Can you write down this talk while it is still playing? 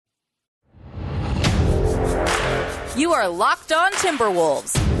You are Locked On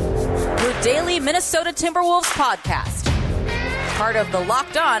Timberwolves, your daily Minnesota Timberwolves podcast. Part of the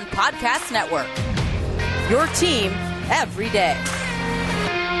Locked On Podcast Network. Your team every day.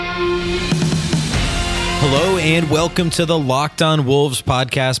 Hello and welcome to the Locked On Wolves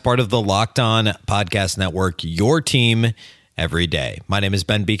podcast, part of the Locked On Podcast Network, your team every day. My name is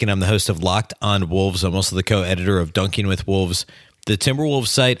Ben Beacon. I'm the host of Locked On Wolves. I'm also the co-editor of Dunking with Wolves, the Timberwolves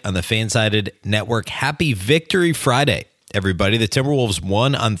site on the Fansided Network. Happy Victory Friday, everybody. The Timberwolves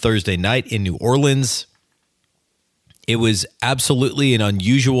won on Thursday night in New Orleans. It was absolutely an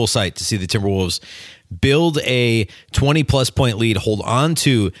unusual sight to see the Timberwolves build a 20-plus point lead, hold on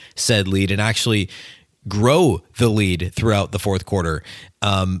to said lead, and actually grow the lead throughout the fourth quarter.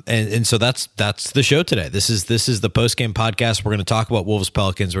 And so that's the show today. This is the post-game podcast. We're going to talk about Wolves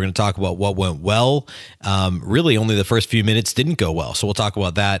Pelicans. We're going to talk about what went well. Really only the first few minutes didn't go well. So we'll talk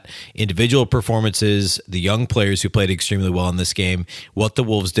about that, individual performances, the young players who played extremely well in this game, what the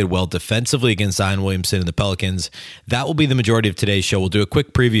Wolves did well defensively against Zion Williamson and the Pelicans. That will be the majority of today's show. We'll do a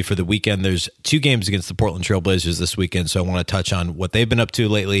quick preview for the weekend. There's two games against the Portland Trail Blazers this weekend. So I want to touch on what they've been up to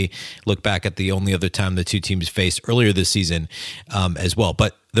lately, look back at the only other time the two teams faced earlier this season as well.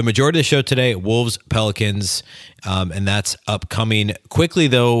 But the majority of the show today, Wolves, Pelicans, and that's upcoming. Quickly,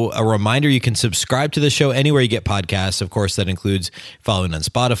 though, a reminder, you can subscribe to the show anywhere you get podcasts. Of course, that includes following on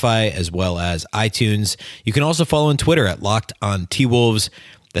Spotify as well as iTunes. You can also follow on Twitter at Locked On T-Wolves.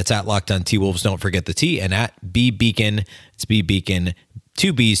 That's at Locked On T-Wolves. Don't forget the T. And at B Beacon. It's B Beacon,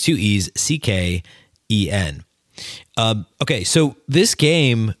 two B's, two E's, C-K-E-N. Okay, so this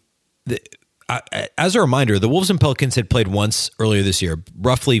game... As a reminder, the Wolves and Pelicans had played once earlier this year,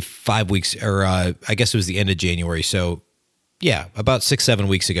 roughly 5 weeks, or I guess it was the end of January. So, yeah, about 6-7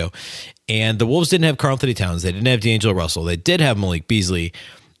 weeks ago. And the Wolves didn't have Karl-Anthony Towns. They didn't have D'Angelo Russell. They did have Malik Beasley,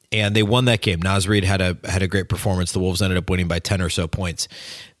 and they won that game. Naz Reid had a great performance. The Wolves ended up winning by 10 or so points.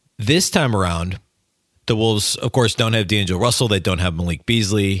 This time around, the Wolves, of course, don't have D'Angelo Russell. They don't have Malik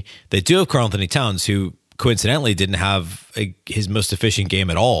Beasley. They do have Karl-Anthony Towns, who coincidentally didn't have his most efficient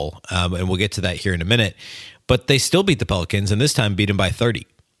game at all, and we'll get to that here in a minute. But they still beat the Pelicans, and this time beat them by 30.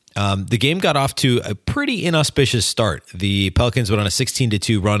 The game got off to a pretty inauspicious start. The Pelicans went on a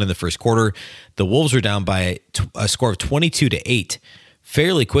 16-2 run in the first quarter. The Wolves were down by a score of 22-8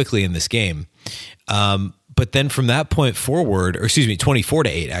 fairly quickly in this game. But then from that point forward, or excuse me,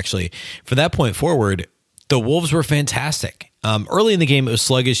 24-8 actually, from that point forward, the Wolves were fantastic. Early in the game, it was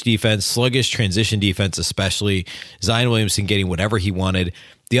sluggish defense, sluggish transition defense, especially Zion Williamson getting whatever he wanted.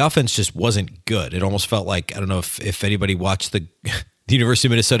 The offense just wasn't good. It almost felt like, I don't know if anybody watched the University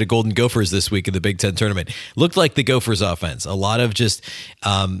of Minnesota Golden Gophers this week in the Big Ten tournament. Looked like the Gophers offense. A lot of just,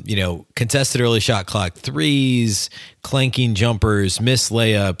 contested early shot clock threes, clanking jumpers, missed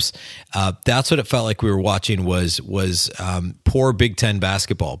layups. That's what it felt like we were watching was poor Big Ten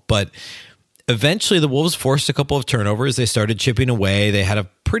basketball. But eventually, the Wolves forced a couple of turnovers. They started chipping away. They had a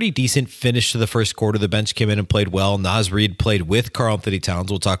pretty decent finish to the first quarter. The bench came in and played well. Naz Reid played with Karl-Anthony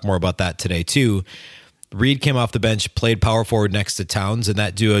Towns. We'll talk more about that today, too. Reid came off the bench, played power forward next to Towns, and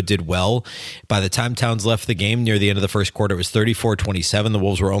that duo did well. By the time Towns left the game near the end of the first quarter, it was 34-27. The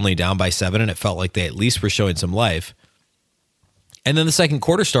Wolves were only down by 7, and it felt like they at least were showing some life. And then the second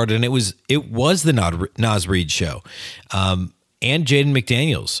quarter started, and it was the Naz Reid show. And Jaden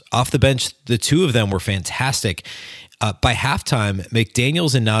McDaniels. Off the bench, the two of them were fantastic. By halftime,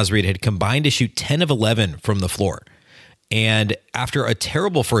 McDaniels and Naz Reid had combined to shoot 10 of 11 from the floor. And after a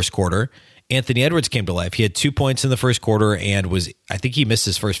terrible first quarter, Anthony Edwards came to life. He had 2 points in the first quarter and I think he missed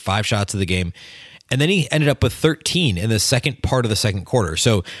his first 5 shots of the game. And then he ended up with 13 in the second part of the second quarter.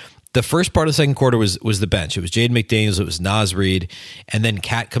 So the first part of the second quarter was the bench. It was Jaden McDaniels. It was Naz Reid. And then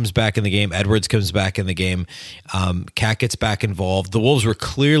Cat comes back in the game. Edwards comes back in the game. Cat gets back involved. The Wolves were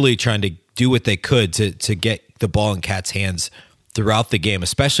clearly trying to do what they could to get the ball in Cat's hands throughout the game,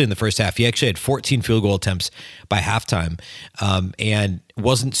 especially in the first half. He actually had 14 field goal attempts by halftime and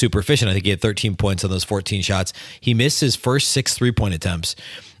wasn't super efficient. I think he had 13 points on those 14 shots. He missed his first 6 3-point attempts.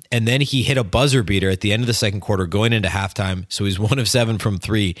 And then he hit a buzzer beater at the end of the second quarter going into halftime. So he's 1 of 7 from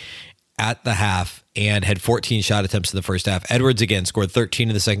 3 at the half and had 14 shot attempts in the first half. Edwards again scored 13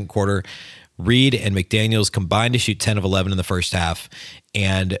 in the second quarter. Reid and McDaniels combined to shoot 10 of 11 in the first half.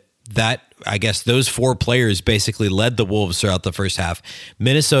 And that, I guess those 4 players basically led the Wolves throughout the first half.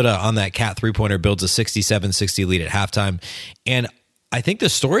 Minnesota on that Cat three-pointer builds a 67-60 lead at halftime. And I think the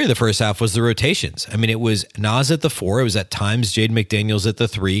story of the first half was the rotations. I mean, it was Naz at the 4. It was at times Jaden McDaniels at the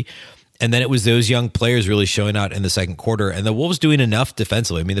 3. And then it was those young players really showing out in the second quarter, and the Wolves doing enough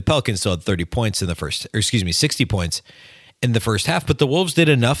defensively. I mean, the Pelicans still had 30 points in the 60 points. in the first half, but the Wolves did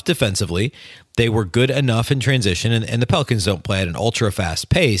enough defensively. They were good enough in transition, and the Pelicans don't play at an ultra fast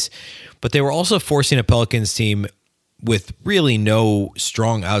pace, but they were also forcing a Pelicans team with really no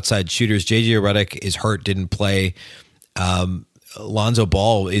strong outside shooters. JJ Redick is hurt, didn't play. Lonzo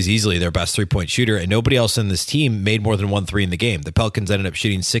Ball is easily their best three-point shooter, and nobody else in this team made more than 1 3 in the game. The Pelicans ended up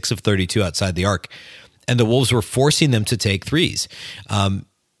shooting 6 of 32 outside the arc, and the Wolves were forcing them to take threes.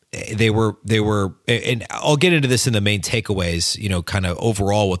 They were, and I'll get into this in the main takeaways, kind of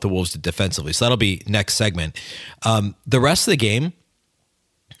overall what the Wolves did defensively. So that'll be next segment. The rest of the game,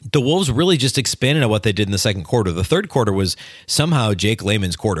 the Wolves really just expanded on what they did in the second quarter. The third quarter was somehow Jake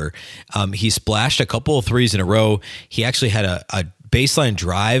Layman's quarter. He splashed a couple of threes in a row. He actually had a baseline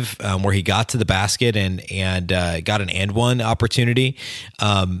drive where he got to the basket and got an and one opportunity.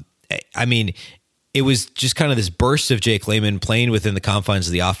 It was just kind of this burst of Jake Layman playing within the confines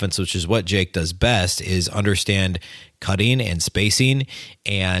of the offense, which is what Jake does best, is understand cutting and spacing.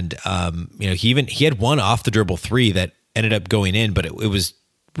 And, he had one off the dribble three that ended up going in, but it was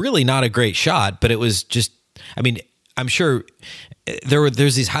really not a great shot, but it was just, I'm sure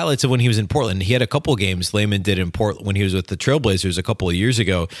there's these highlights of when he was in Portland. He had a couple of games Layman did in Portland when he was with the Trailblazers a couple of years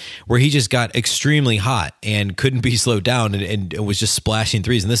ago, where he just got extremely hot and couldn't be slowed down and was just splashing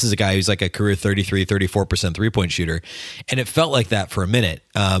threes. And this is a guy who's like a career 34% three-point shooter. And it felt like that for a minute.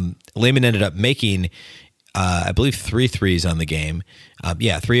 Layman ended up making, I believe, 3 threes on the game.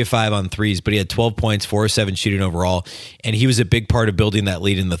 3 of 5 on threes, but he had 12 points, 4 of 7 shooting overall. And he was a big part of building that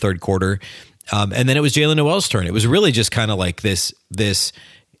lead in the third quarter. And then it was Jaylen Nowell's turn. It was really just kind of like this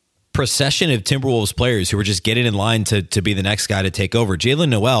procession of Timberwolves players who were just getting in line to be the next guy to take over. Jaylen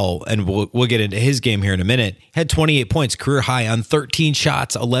Nowell, and we'll get into his game here in a minute, had 28 points, career high on 13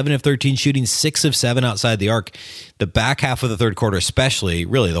 shots, 11 of 13 shooting, 6 of 7 outside the arc. The back half of the third quarter, especially,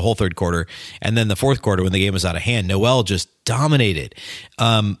 really the whole third quarter, and then the fourth quarter when the game was out of hand, Nowell just dominated.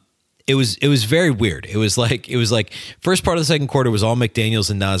 It was very weird. It was like first part of the second quarter was all McDaniels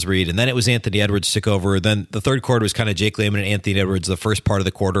and Naz Reid, and then it was Anthony Edwards took over. Then the third quarter was kind of Jake Layman and Anthony Edwards the first part of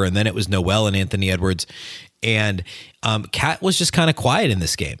the quarter, and then it was Nowell and Anthony Edwards. And Cat was just kind of quiet in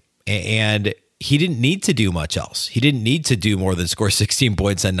this game, and he didn't need to do much else. He didn't need to do more than score 16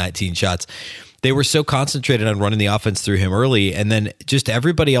 points on 19 shots. They were so concentrated on running the offense through him early, and then just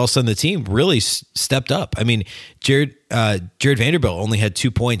everybody else on the team really stepped up. Jared Vanderbilt only had 2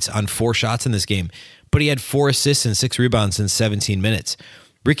 points on 4 shots in this game, but he had 4 assists and 6 rebounds in 17 minutes.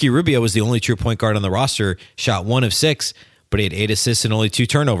 Ricky Rubio was the only true point guard on the roster, shot 1 of 6, but he had 8 assists and only 2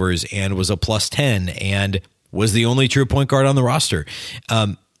 turnovers and was a plus 10 and was the only true point guard on the roster.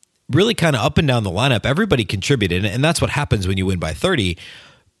 Really kind of up and down the lineup, everybody contributed, and that's what happens when you win by 30,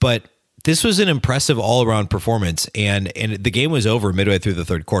 but this was an impressive all-around performance, and the game was over midway through the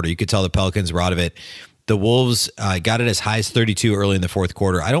third quarter. You could tell the Pelicans were out of it. The Wolves got it as high as 32 early in the fourth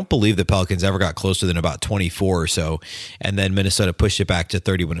quarter. I don't believe the Pelicans ever got closer than about 24 or so, and then Minnesota pushed it back to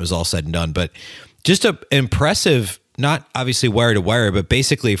 30 when it was all said and done. But just an impressive, not obviously wire to wire, but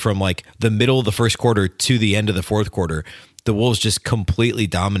basically from like the middle of the first quarter to the end of the fourth quarter, the Wolves just completely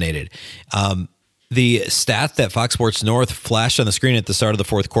dominated. The stat that Fox Sports North flashed on the screen at the start of the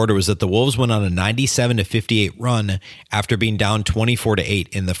fourth quarter was that the Wolves went on a 97-58 run after being down 24-8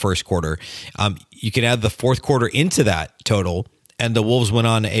 in the first quarter. You can add the fourth quarter into that total, and the Wolves went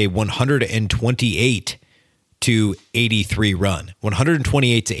on a 128-83 run.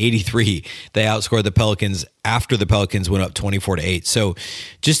 128-83. They outscored the Pelicans after the Pelicans went up 24-8. So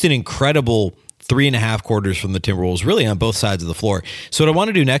just an incredible 3.5 quarters from the Timberwolves, really on both sides of the floor. So what I want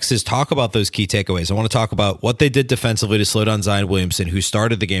to do next is talk about those key takeaways. I want to talk about what they did defensively to slow down Zion Williamson, who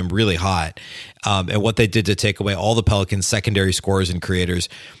started the game really hot, and what they did to take away all the Pelicans' secondary scorers and creators.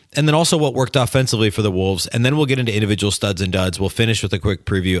 And then also what worked offensively for the Wolves. And then we'll get into individual studs and duds. We'll finish with a quick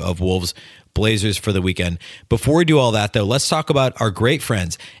preview of Wolves Blazers for the weekend. Before we do all that, though, let's talk about our great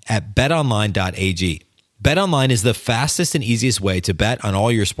friends at betonline.ag. BetOnline is the fastest and easiest way to bet on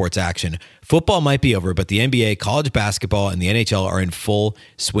all your sports action. Football might be over, but the NBA, college basketball, and the NHL are in full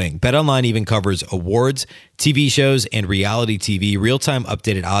swing. BetOnline even covers awards, TV shows, and reality TV, real-time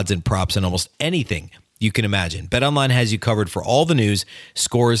updated odds and props on almost anything you can imagine. BetOnline has you covered for all the news,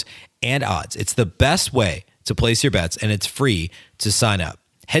 scores, and odds. It's the best way to place your bets, and it's free to sign up.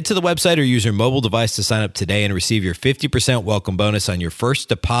 Head to the website or use your mobile device to sign up today and receive your 50% welcome bonus on your first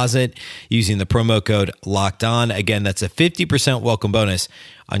deposit using the promo code LOCKEDON. Again, that's a 50% welcome bonus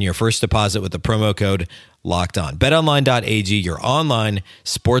on your first deposit with the promo code LOCKEDON. BetOnline.ag, your online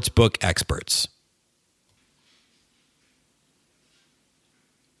sportsbook experts.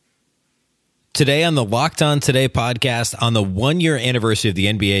 Today on the Locked On Today podcast, on the 1-year anniversary of the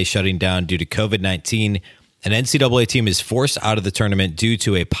NBA shutting down due to COVID-19, An NCAA team is forced out of the tournament due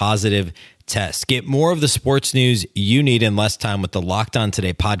to a positive test. Get more of the sports news you need in less time with the Locked On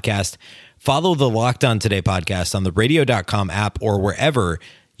Today podcast. Follow the Locked On Today podcast on the radio.com app or wherever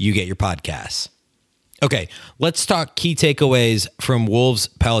you get your podcasts. Okay, let's talk key takeaways from Wolves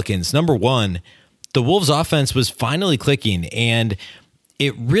Pelicans. Number one, the Wolves offense was finally clicking, and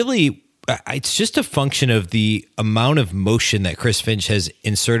it's just a function of the amount of motion that Chris Finch has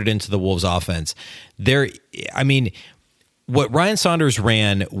inserted into the Wolves offense. What Ryan Saunders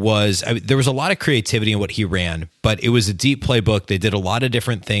ran was, there was a lot of creativity in what he ran, but it was a deep playbook. They did a lot of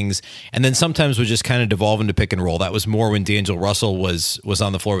different things, and then sometimes would just kind of devolve into pick and roll. That was more when D'Angelo Russell was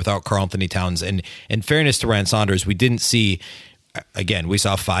on the floor without Karl Anthony Towns. And in fairness to Ryan Saunders, we didn't see, again, we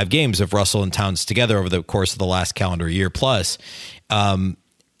saw 5 games of Russell and Towns together over the course of the last calendar year plus.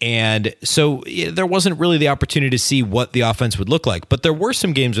 And so there wasn't really the opportunity to see what the offense would look like, but there were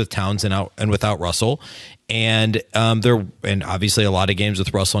some games with Towns and without Russell, and obviously a lot of games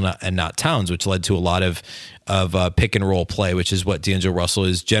with Russell and not Towns, which led to a lot of pick and roll play, which is what D'Angelo Russell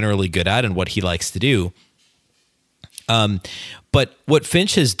is generally good at and what he likes to do. But what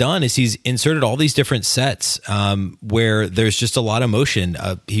Finch has done is he's inserted all these different sets where there's just a lot of motion.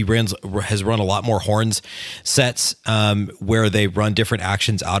 He has run a lot more horns sets where they run different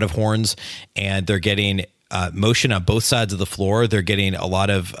actions out of horns, and they're getting motion on both sides of the floor. They're getting a lot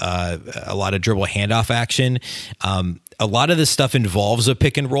of dribble handoff action. A lot of this stuff involves a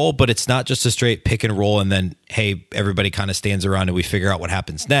pick and roll, but it's not just a straight pick and roll and then, hey, everybody kind of stands around and we figure out what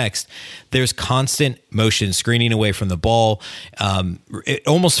happens next. There's constant motion, screening away from the ball. It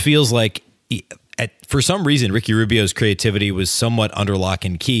almost feels like, for some reason, Ricky Rubio's creativity was somewhat under lock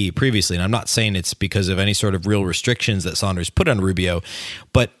and key previously. And I'm not saying it's because of any sort of real restrictions that Saunders put on Rubio,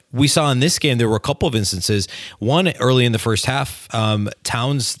 but we saw in this game, there were a couple of instances. One early in the first half,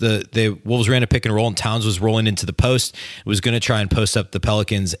 Towns, the Wolves ran a pick and roll, and Towns was rolling into the post, was going to try and post up the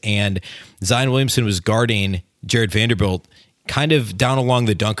Pelicans, and Zion Williamson was guarding Jared Vanderbilt kind of down along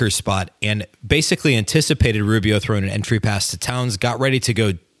the dunker spot and basically anticipated Rubio throwing an entry pass to Towns, got ready to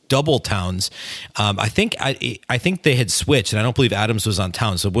go double Towns. I think they had switched, and I don't believe Adams was on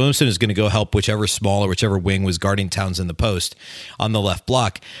Towns. So Williamson is going to go help whichever small or whichever wing was guarding Towns in the post on the left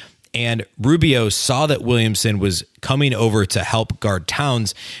block. And Rubio saw that Williamson was coming over to help guard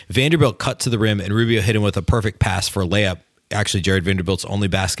Towns. Vanderbilt cut to the rim, and Rubio hit him with a perfect pass for a layup. Actually, Jared Vanderbilt's only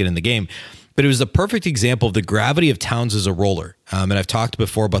basket in the game. But it was a perfect example of the gravity of Towns as a roller. And I've talked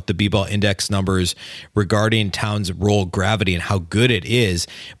before about the B-ball index numbers regarding Towns' roll gravity and how good it is,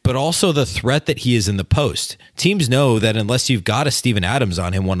 but also the threat that he is in the post. Teams know that unless you've got a Steven Adams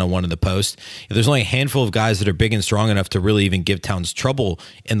on him one-on-one in the post, there's only a handful of guys that are big and strong enough to really even give Towns trouble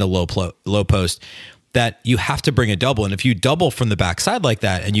in the low post, that you have to bring a double. And if you double from the backside like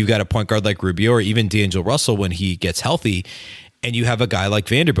that, and you've got a point guard like Rubio or even D'Angelo Russell when he gets healthy, and you have a guy like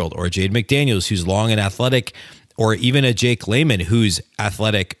Vanderbilt or Jaden McDaniels who's long and athletic, or even a Jake Layman who's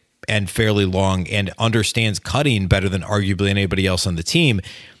athletic and fairly long and understands cutting better than arguably anybody else on the team,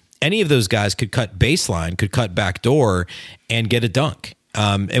 any of those guys could cut baseline, could cut backdoor, and get a dunk.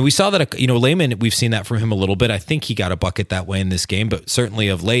 And we saw that, Layman, we've seen that from him a little bit. I think he got a bucket that way in this game, but certainly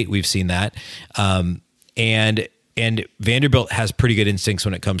of late we've seen that. And Vanderbilt has pretty good instincts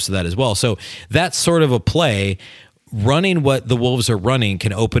when it comes to that as well. So that's sort of a play. Running what the Wolves are running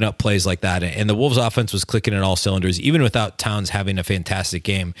can open up plays like that. And the Wolves offense was clicking in all cylinders, even without Towns having a fantastic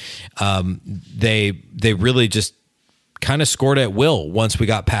game. They really just kind of scored at will once we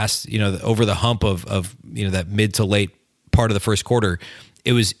got past, over the hump of that mid to late part of the first quarter.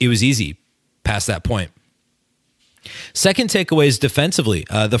 It was easy past that point. Second takeaway is defensively.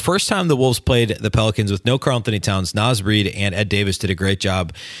 The first time the Wolves played the Pelicans with no Karl Anthony Towns, Naz Reid and Ed Davis did a great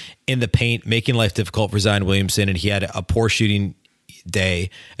job in the paint, making life difficult for Zion Williamson, and he had a poor shooting day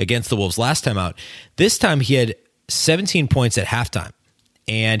against the Wolves last time out. This time he had 17 points at halftime,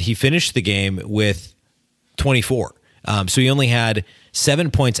 and he finished the game with 24. So he only had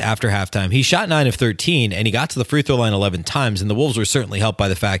 7 points after halftime. He shot 9 of 13, and he got to the free throw line 11 times, and the Wolves were certainly helped by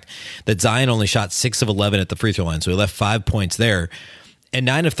the fact that Zion only shot 6 of 11 at the free throw line, so he left 5 points there. And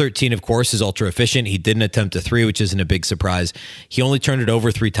 9 of 13, of course, is ultra efficient. He didn't attempt a 3, which isn't a big surprise. He only turned it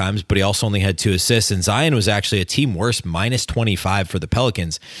over 3 times, but he also only had 2 assists, and Zion was actually a team worst, minus 25 for the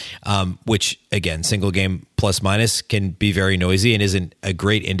Pelicans, which, again, single game plus minus can be very noisy and isn't a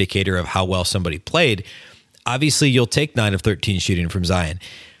great indicator of how well somebody played. Obviously, you'll take 9 of 13 shooting from Zion,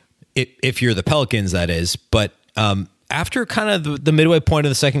 if you're the Pelicans, that is. But after kind of the midway point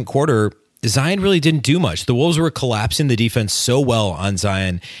of the second quarter, Zion really didn't do much. The Wolves were collapsing the defense so well on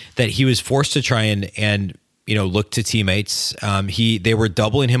Zion that he was forced to try and look to teammates. They were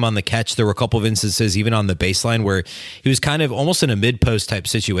doubling him on the catch. There were a couple of instances, even on the baseline, where he was kind of almost in a mid-post type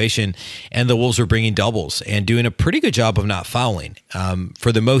situation, and the Wolves were bringing doubles and doing a pretty good job of not fouling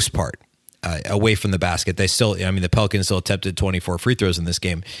for the most part. Away from the basket. The Pelicans still attempted 24 free throws in this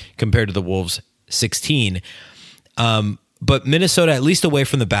game compared to the Wolves 16. But Minnesota, at least away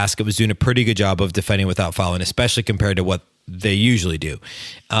from the basket, was doing a pretty good job of defending without fouling, especially compared to what they usually do.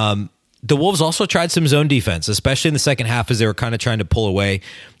 The Wolves also tried some zone defense, especially in the second half as they were kind of trying to pull away.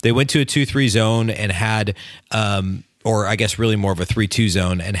 They went to a 2-3 zone and had, or I guess really more of a 3-2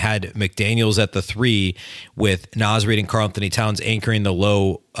 zone, and had McDaniels at the 3 with Naz Reid and Karl Anthony Towns anchoring the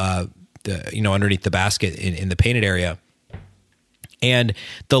low underneath the basket in the painted area. And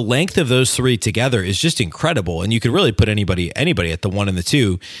the length of those three together is just incredible. And you could really put anybody at the 1 and the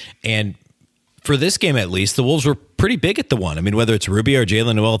 2. And for this game, at least, the Wolves were pretty big at the 1. I mean, whether it's Rubio or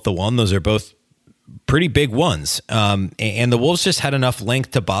Jaylen Nowell at the 1, those are both pretty big ones. And the Wolves just had enough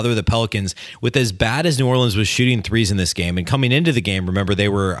length to bother the Pelicans. With as bad as New Orleans was shooting threes in this game, and coming into the game, remember,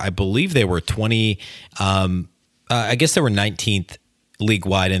 I believe they were 20, I guess they were 19th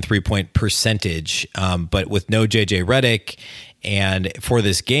league-wide in three-point percentage, but with no J.J. Redick. And for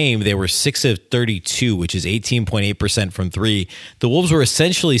this game, they were 6 of 32, which is 18.8% from three. The Wolves were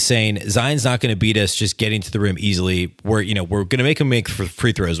essentially saying, Zion's not going to beat us just getting to the rim easily. We're going to make him make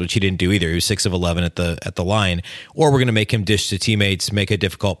free throws, which he didn't do either. He was 6 of 11 at the line. Or we're going to make him dish to teammates, make a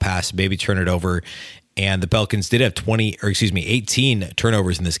difficult pass, maybe turn it over. And the Pelicans did have 18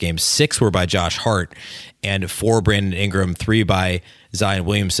 turnovers in this game. 6 were by Josh Hart, and 4 Brandon Ingram, 3 by Zion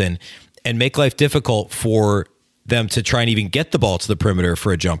Williamson, and make life difficult for them to try and even get the ball to the perimeter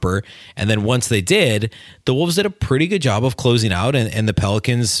for a jumper. And then once they did, the Wolves did a pretty good job of closing out, and the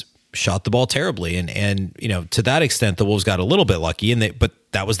Pelicans shot the ball terribly. And to that extent, the Wolves got a little bit lucky, but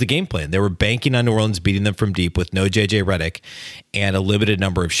that was the game plan. They were banking on New Orleans beating them from deep with no J.J. Redick and a limited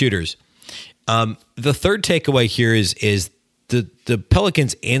number of shooters. The third takeaway here is the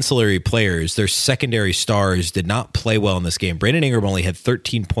Pelicans' ancillary players, their secondary stars, did not play well in this game. Brandon Ingram only had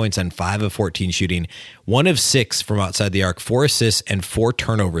 13 points on 5 of 14 shooting, 1 of 6 from outside the arc, 4 assists, and 4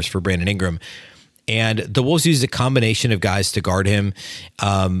 turnovers for Brandon Ingram. And the Wolves used a combination of guys to guard him.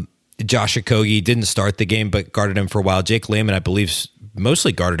 Josh Okogie didn't start the game, but guarded him for a while. Jake Layman, I believe,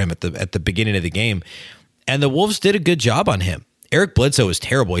 mostly guarded him at the beginning of the game. And the Wolves did a good job on him. Eric Bledsoe was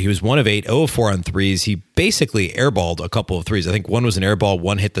terrible. He was 1 of 8, 0 of 4 on threes. He basically airballed a couple of threes. I think one was an airball,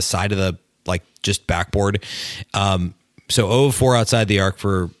 one hit the side of the just backboard. So 0 of 4 outside the arc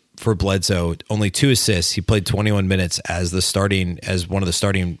for Bledsoe. Only 2 assists. He played 21 minutes as one of the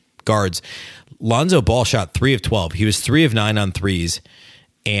starting guards. Lonzo Ball shot 3 of 12. He was 3 of 9 on threes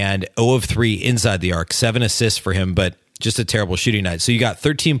and 0 of 3 inside the arc. 7 assists for him, but just a terrible shooting night. So you got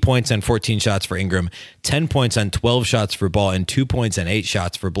 13 points on 14 shots for Ingram, 10 points on 12 shots for Ball, and 2 points on 8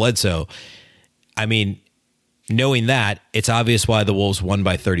 shots for Bledsoe. I mean, knowing that, it's obvious why the Wolves won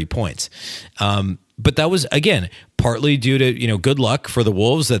by 30 points. But that was, again, partly due to good luck for the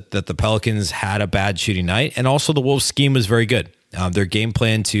Wolves that the Pelicans had a bad shooting night, and also the Wolves' scheme was very good. Their game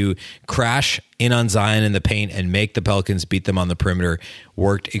plan to crash in on Zion in the paint and make the Pelicans beat them on the perimeter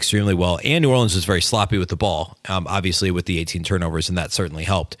worked extremely well. And New Orleans was very sloppy with the ball, obviously with the 18 turnovers, and that certainly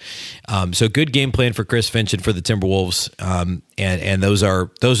helped. So good game plan for Chris Finch and for the Timberwolves, and those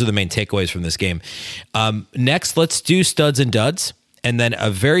are the main takeaways from this game. Next, let's do studs and duds, and then a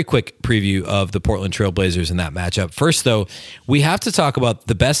very quick preview of the Portland Trail Blazers in that matchup. First, though, we have to talk about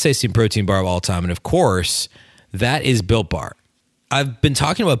the best tasting protein bar of all time, and of course, that is Built Bar. I've been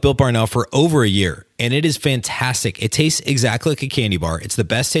talking about Built Bar now for over a year, and it is fantastic. It tastes exactly like a candy bar. It's the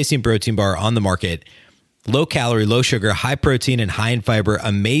best tasting protein bar on the market. Low calorie, low sugar, high protein, and high in fiber.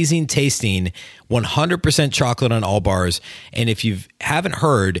 Amazing tasting, 100% chocolate on all bars. And if you haven't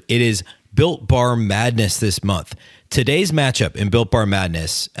heard, it is Built Bar Madness this month. Today's matchup in Built Bar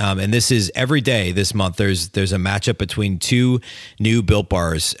Madness, and this is every day this month, there's a matchup between 2 new Built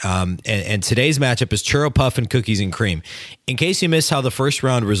Bars. And today's matchup is Churro Puff and Cookies and Cream. In case you missed how the first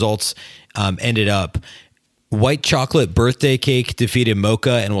round results ended up, White Chocolate Birthday Cake defeated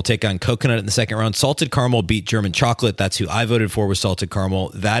Mocha and will take on Coconut in the second round. Salted Caramel beat German Chocolate. That's who I voted for, was Salted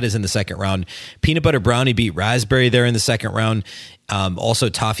Caramel. That is in the second round. Peanut Butter Brownie beat Raspberry there in the second round. Also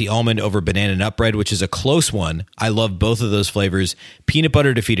Toffee Almond over Banana Nut Bread, which is a close one. I love both of those flavors. Peanut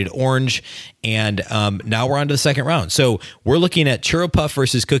Butter defeated Orange. And now we're on to the second round. So we're looking at Churro Puff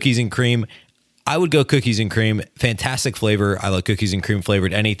versus Cookies and Cream. I would go Cookies and Cream. Fantastic flavor. I like Cookies and Cream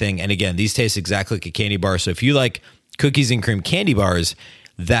flavored anything. And again, these taste exactly like a candy bar. So if you like Cookies and Cream candy bars,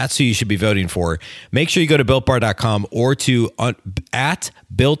 that's who you should be voting for. Make sure you go to BuiltBar.com or to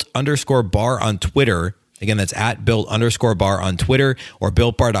 @Built_bar on Twitter Again, that's at built_bar on Twitter or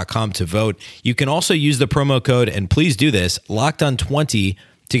builtbar.com to vote. You can also use the promo code, and please do this, LOCKEDON20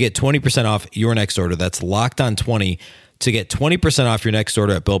 to get 20% off your next order. That's LOCKEDON20 to get 20% off your next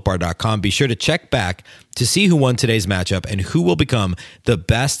order at builtbar.com. Be sure to check back to see who won today's matchup and who will become the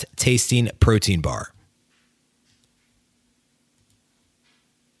best tasting protein bar.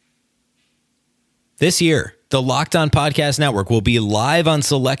 This year, the Locked On Podcast Network will be live on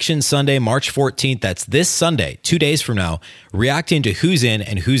Selection Sunday, March 14th. That's this Sunday, 2 days from now, reacting to who's in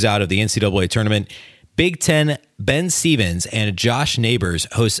and who's out of the NCAA tournament. Big Ten, Ben Stevens and Josh Neighbors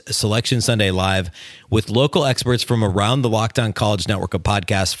host Selection Sunday Live with local experts from around the Locked On College network of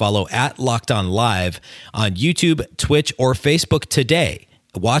podcasts. Follow at Locked On Live on YouTube, Twitch, or Facebook today.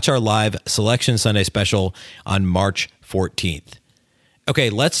 Watch our live Selection Sunday special on March 14th.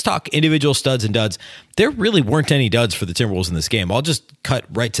 Okay, let's talk individual studs and duds. There really weren't any duds for the Timberwolves in this game. I'll just cut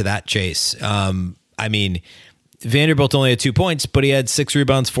right to that chase. Vanderbilt only had 2 points, but he had 6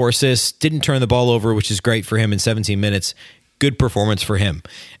 rebounds, 4 assists, didn't turn the ball over, which is great for him in 17 minutes. Good performance for him.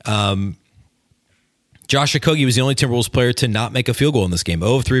 Josh Okogie was the only Timberwolves player to not make a field goal in this game,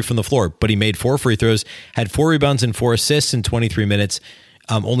 0 of 3 from the floor, but he made 4 free throws, had 4 rebounds and 4 assists in 23 minutes.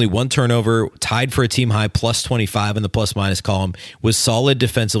 Only 1 turnover, tied for a team high, plus 25 in the plus-minus column, was solid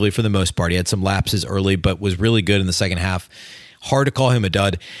defensively for the most part. He had some lapses early, but was really good in the second half. Hard to call him a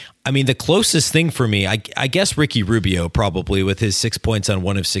dud. I mean, the closest thing for me, I guess Ricky Rubio probably with his 6 points on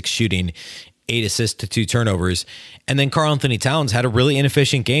 1 of 6 shooting, 8 assists to 2 turnovers. And then Karl Anthony Towns had a really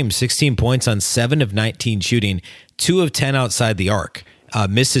inefficient game, 16 points on 7 of 19 shooting, 2 of 10 outside the arc.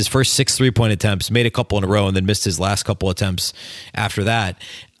 Missed his first 6 3-point attempts, made a couple in a row, and then missed his last couple attempts after that.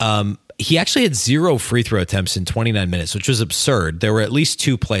 He actually had 0 free throw attempts in 29 minutes, which was absurd. There were at least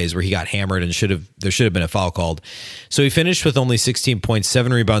 2 plays where he got hammered and there should have been a foul called. So he finished with only 16 points,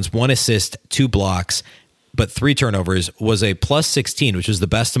 7 rebounds, 1 assist, 2 blocks, but 3 turnovers, was a plus 16, which was the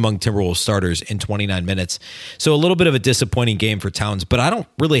best among Timberwolves starters in 29 minutes. So a little bit of a disappointing game for Towns, but I don't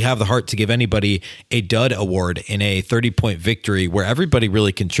really have the heart to give anybody a dud award in a 30-point victory where everybody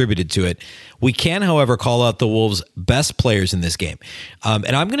really contributed to it. We can, however, call out the Wolves' best players in this game.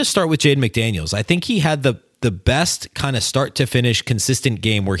 And I'm going to start with Jaden McDaniels. I think he had the best kind of start to finish consistent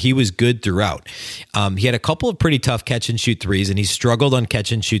game where he was good throughout. He had a couple of pretty tough catch and shoot threes, and he struggled on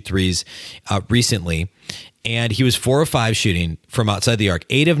catch and shoot threes recently. And he was 4 of 5 shooting from outside the arc,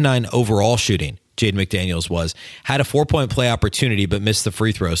 8 of 9 overall shooting. Jaden McDaniels had a 4-point play opportunity, but missed the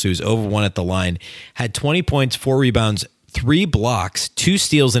free throw. So he was over 1 at the line, had 20 points, 4 rebounds, 3 blocks, 2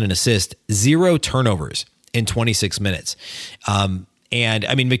 steals and an assist, 0 turnovers in 26 minutes. And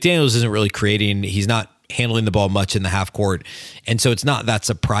I mean, McDaniels isn't really creating. He's not handling the ball much in the half court. And so it's not that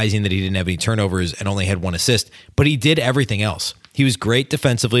surprising that he didn't have any turnovers and only had 1 assist, but he did everything else. He was great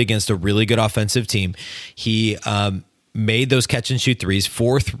defensively against a really good offensive team. He made those catch and shoot threes,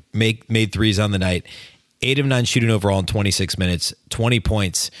 made threes on the night, 8 of 9 shooting overall in 26 minutes, 20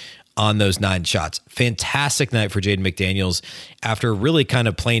 points on those 9 shots. Fantastic night for Jaden McDaniels after really kind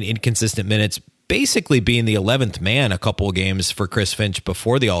of playing inconsistent minutes, basically being the 11th man a couple of games for Chris Finch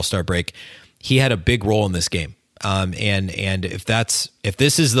before the All-Star break. He had a big role in this game. And if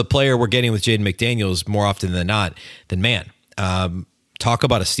this is the player we're getting with Jaden McDaniels more often than not, then man, talk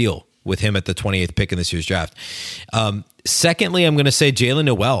about a steal with him at the 28th pick in this year's draft. Secondly, I'm going to say Jaylen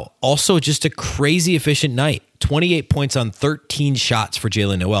Nowell. Also just a crazy efficient night. 28 points on 13 shots for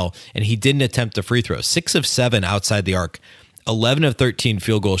Jaylen Nowell, and he didn't attempt a free throw. 6 of 7 outside the arc. 11 of 13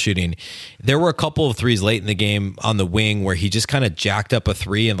 field goal shooting. There were a couple of threes late in the game on the wing where he just kind of jacked up a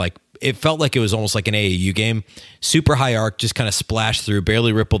 3 and it felt like it was almost like an AAU game. Super high arc, just kind of splashed through,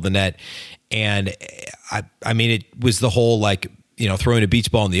 barely rippled the net. And I mean, it was the whole throwing a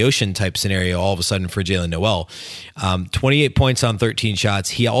beach ball in the ocean type scenario all of a sudden for Jaylen Nowell. 28 points on 13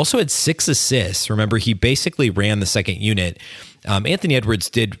 shots. He also had 6 assists. Remember, he basically ran the second unit. Anthony Edwards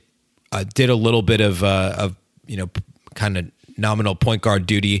did a little bit of kind of nominal point guard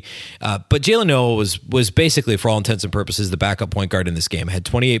duty. But Jaylen Nowell was basically, for all intents and purposes, the backup point guard in this game. Had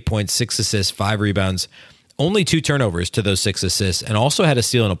 28 points, 6 assists, 5 rebounds, only 2 turnovers to those 6 assists, and also had a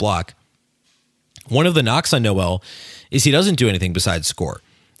steal and a block. One of the knocks on Nowell is he doesn't do anything besides score.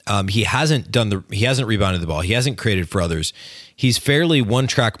 He hasn't rebounded the ball. He hasn't created for others. He's fairly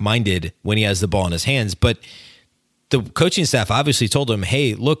one-track minded when he has the ball in his hands, but the coaching staff obviously told him,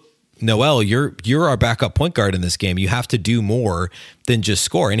 hey, look, Nowell, you're our backup point guard in this game. You have to do more than just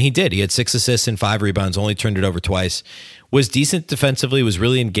score. And he did. He had 6 assists and 5 rebounds, only turned it over twice, was decent defensively, was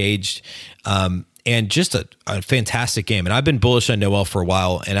really engaged, and just a fantastic game. And I've been bullish on Nowell for a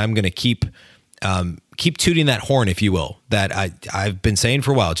while, and I'm going to keep keep tooting that horn, if you will, that I've been saying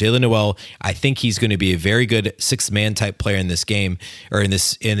for a while. Jaylen Nowell, I think he's going to be a very good sixth man type player in this game, or in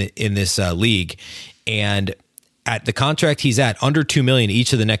this league. And at the contract he's at, under $2 million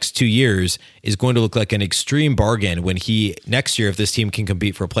each of the next 2 years, is going to look like an extreme bargain when next year, if this team can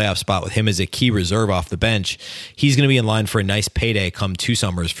compete for a playoff spot with him as a key reserve off the bench, he's going to be in line for a nice payday come 2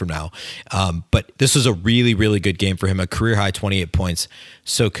 summers from now. But this was a really, really good game for him, a career high 28 points.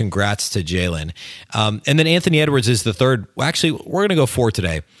 So congrats to Jaylen. And then Anthony Edwards is the third. Well, actually, we're going to go 4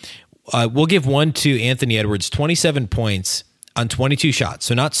 today. We'll give 1 to Anthony Edwards, 27 points on 22 shots.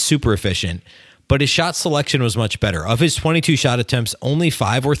 So not super efficient, but his shot selection was much better. Of his 22 shot attempts, only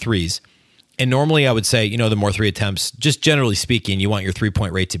 5 were threes. And normally I would say, the more 3 attempts, just generally speaking, you want your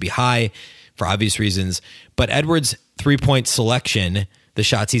 3-point rate to be high for obvious reasons. But Edwards' 3-point selection, the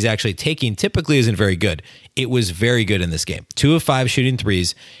shots he's actually taking, typically isn't very good. It was very good in this game. 2 of 5 shooting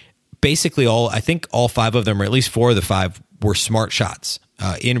threes. Basically I think all 5 of them, or at least 4 of the 5, were smart shots,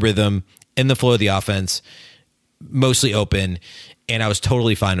 in rhythm, in the flow of the offense, mostly open. And I was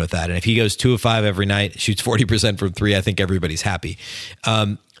totally fine with that. And if he goes 2 of 5 every night, shoots 40% from 3, I think everybody's happy.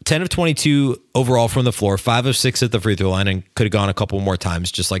 10 of 22 overall from the floor, 5 of 6 at the free throw line, and could have gone a couple more times,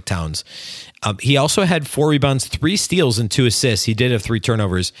 just like Towns. He also had 4 rebounds, 3 steals, and 2 assists. He did have 3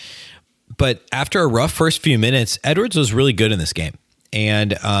 turnovers. But after a rough first few minutes, Edwards was really good in this game.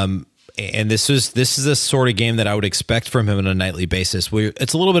 And this is a sort of game that I would expect from him on a nightly basis.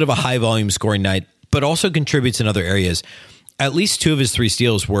 It's a little bit of a high volume scoring night, but also contributes in other areas. At least 2 of his 3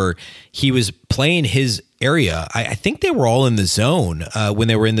 steals were he was playing his area. I think they were all in the zone when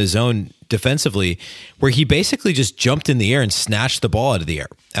they were in the zone defensively, where he basically just jumped in the air and snatched the ball out of the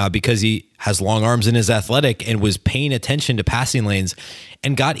air because he has long arms and is athletic, and was paying attention to passing lanes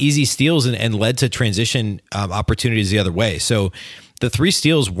and got easy steals and led to transition opportunities the other way. So the 3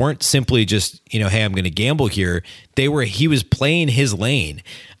 steals weren't simply just, hey, I'm going to gamble here. He was playing his lane.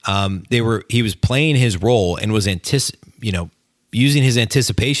 He was playing his role and was using his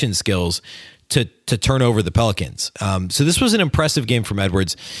anticipation skills to turn over the Pelicans. So this was an impressive game from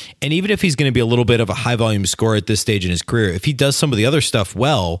Edwards. And even if he's going to be a little bit of a high volume scorer at this stage in his career, if he does some of the other stuff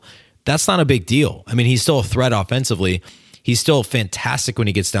well, that's not a big deal. I mean, he's still a threat offensively. He's still fantastic when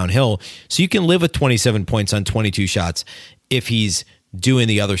he gets downhill. So you can live with 27 points on 22 shots if he's doing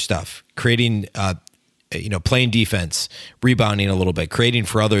the other stuff, creating, playing defense, rebounding a little bit, creating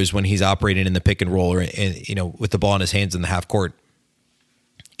for others when he's operating in the pick and roll, or with the ball in his hands in the half court.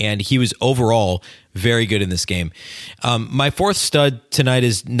 And he was overall very good in this game. My 4th stud tonight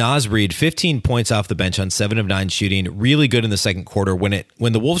is Naz Reid, 15 points off the bench on 7 of 9 shooting. Really good in the second quarter when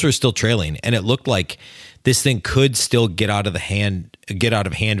the Wolves were still trailing, and it looked like this thing could still get out of hand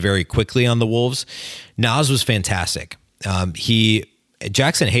very quickly on the Wolves. Naz was fantastic.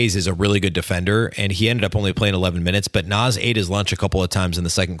 Jackson Hayes is a really good defender, and he ended up only playing 11 minutes, but Naz ate his lunch a couple of times in the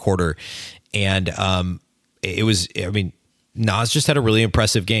second quarter. And Naz just had a really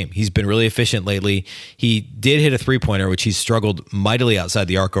impressive game. He's been really efficient lately. He did hit a 3-pointer, which he's struggled mightily outside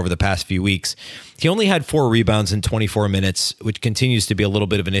the arc over the past few weeks. He only had 4 rebounds in 24 minutes, which continues to be a little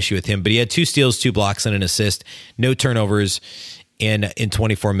bit of an issue with him, but he had 2 steals, 2 blocks, and an assist, no turnovers in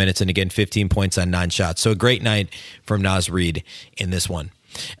 24 minutes, and again, 15 points on 9 shots. So a great night from Naz Reid in this one.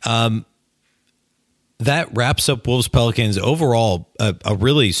 That wraps up Wolves Pelicans. Overall, a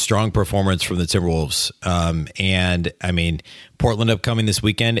really strong performance from the Timberwolves. And I mean, Portland upcoming this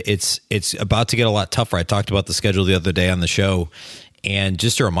weekend. It's about to get a lot tougher. I talked about the schedule the other day on the show, and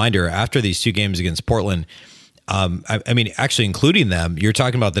just a reminder: after these 2 games against Portland, actually including them, you're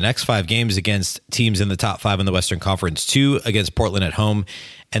talking about the next 5 games against teams in the top 5 in the Western Conference, 2 against Portland at home,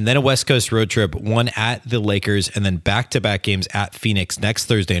 and then a West Coast road trip, 1 at the Lakers, and then back-to-back games at Phoenix next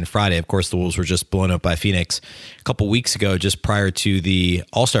Thursday and Friday. Of course, the Wolves were just blown up by Phoenix a couple weeks ago, just prior to the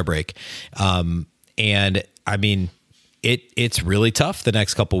All-Star break. It's really tough the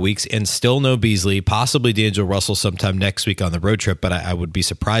next couple weeks, and still no Beasley, possibly D'Angelo Russell sometime next week on the road trip, but I would be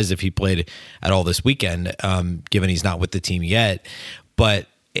surprised if he played at all this weekend, given he's not with the team yet. But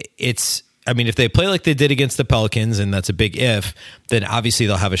if they play like they did against the Pelicans, and that's a big if, then obviously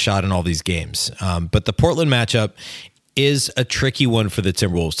they'll have a shot in all these games. But the Portland matchup is a tricky one for the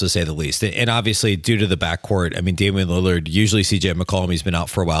Timberwolves, to say the least. And obviously, due to the backcourt, Damian Lillard, usually CJ McCollum, he's been out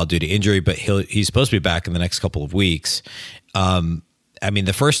for a while due to injury, but he's supposed to be back in the next couple of weeks.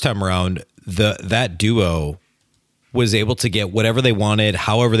 The first time around, that duo was able to get whatever they wanted,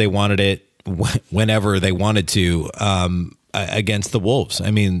 however they wanted it, whenever they wanted to, against the Wolves.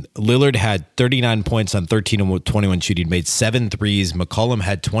 Lillard had 39 points on 13 of 21 shooting, made 7 threes. McCollum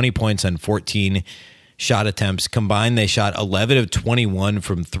had 20 points on 14 shot attempts. Combined, they shot 11 of 21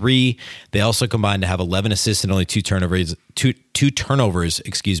 from three. They also combined to have 11 assists and only two turnovers,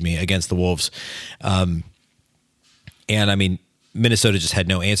 against the Wolves. And I mean, Minnesota just had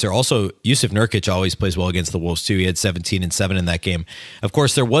no answer. Also, Jusuf Nurkic always plays well against the Wolves too. He had 17 and 7 in that game. Of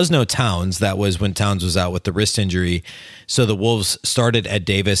course, there was no Towns. That was when Towns was out with the wrist injury. So the Wolves started Ed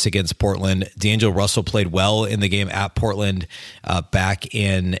Davis against Portland. D'Angelo Russell played well in the game at Portland back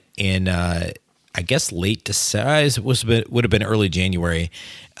in I guess late December. Would have been early January.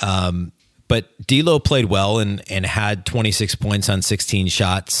 But D'Lo played well and had 26 points on 16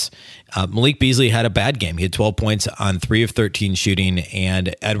 shots. Malik Beasley had a bad game. He had 12 points on 3 of 13 shooting,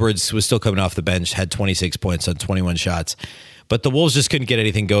 and Edwards was still coming off the bench, had 26 points on 21 shots. But the Wolves just couldn't get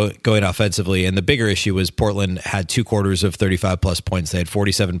anything going offensively, and the bigger issue was Portland had 2 quarters of 35-plus points. They had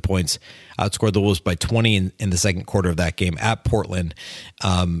 47 points, outscored the Wolves by 20 in the second quarter of that game at Portland.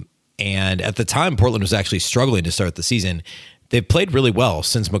 And at the time, Portland was actually struggling to start the season. They've played really well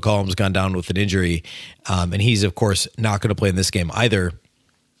since McCollum's gone down with an injury, and he's, of course, not going to play in this game either.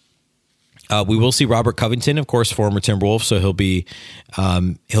 We will see Robert Covington, of course, former Timberwolf, so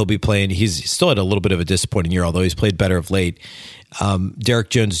he'll be playing. He's still had a little bit of a disappointing year, although he's played better of late. Derek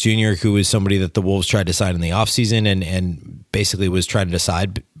Jones Jr., who is somebody that the Wolves tried to sign in the offseason and basically was trying to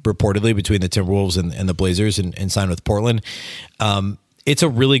decide, reportedly, between the Timberwolves and the Blazers and sign with Portland. It's a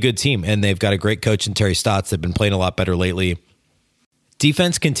really good team, and they've got a great coach in Terry Stotts. They've been playing a lot better lately.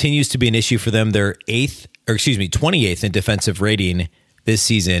 Defense continues to be an issue for them. They're 28th in defensive rating this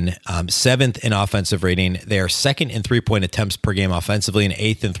season, 7th in offensive rating. They are 2nd in three-point attempts per game offensively and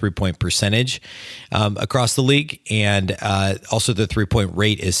 8th in three-point percentage across the league. And also the three-point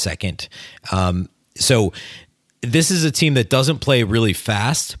rate is 2nd. So this is a team that doesn't play really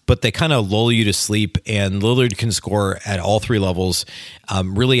fast, but they kind of lull you to sleep, and Lillard can score at all 3 levels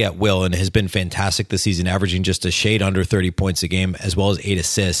really at will and has been fantastic this season, averaging just a shade under 30 points a game as well as 8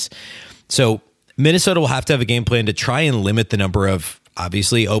 assists. So Minnesota will have to have a game plan to try and limit the number of,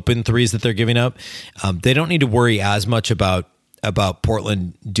 obviously, open threes that they're giving up. They don't need to worry as much about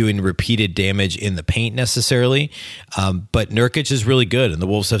Portland doing repeated damage in the paint necessarily. But Nurkic is really good, and the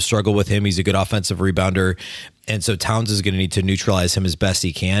Wolves have struggled with him. He's a good offensive rebounder. And so Towns is going to need to neutralize him as best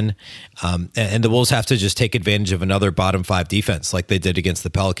he can. And the Wolves have to just take advantage of another bottom 5 defense like they did against the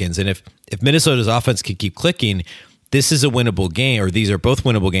Pelicans. And if Minnesota's offense can keep clicking, this is a winnable game, or these are both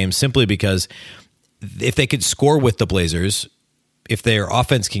winnable games, simply because if they could score with the Blazers, if their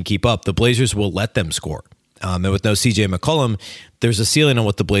offense can keep up, the Blazers will let them score. And with no CJ McCollum, there's a ceiling on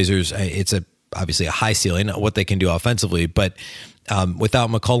what the Blazers, it's obviously a high ceiling on what they can do offensively, but without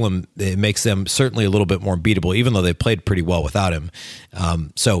McCollum, it makes them certainly a little bit more beatable, even though they played pretty well without him.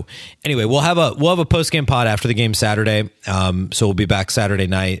 So anyway, we'll have a post-game pod after the game Saturday. So we'll be back Saturday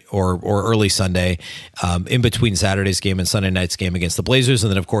night or early Sunday, in between Saturday's game and Sunday night's game against the Blazers.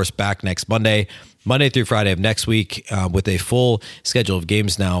 And then, of course, back next Monday through Friday of next week, with a full schedule of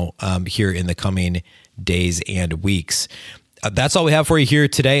games now here in the coming days and weeks. That's all we have for you here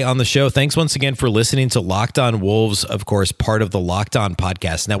today on the show. Thanks once again for listening to Locked On Wolves, of course, part of the Locked On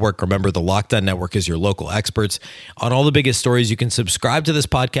Podcast Network. Remember, the Locked On Network is your local experts on all the biggest stories. You can subscribe to this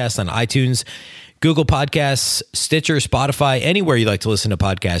podcast on iTunes, Google Podcasts, Stitcher, Spotify, anywhere you like to listen to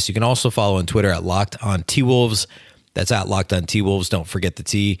podcasts. You can also follow on Twitter at Locked On T-Wolves. That's at Locked On T-Wolves. Don't forget the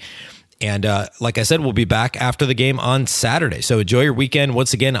T. And like I said, we'll be back after the game on Saturday. So enjoy your weekend.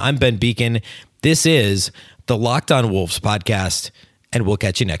 Once again, I'm Ben Beacon. This is the Locked On Wolves podcast, and we'll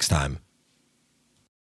catch you next time.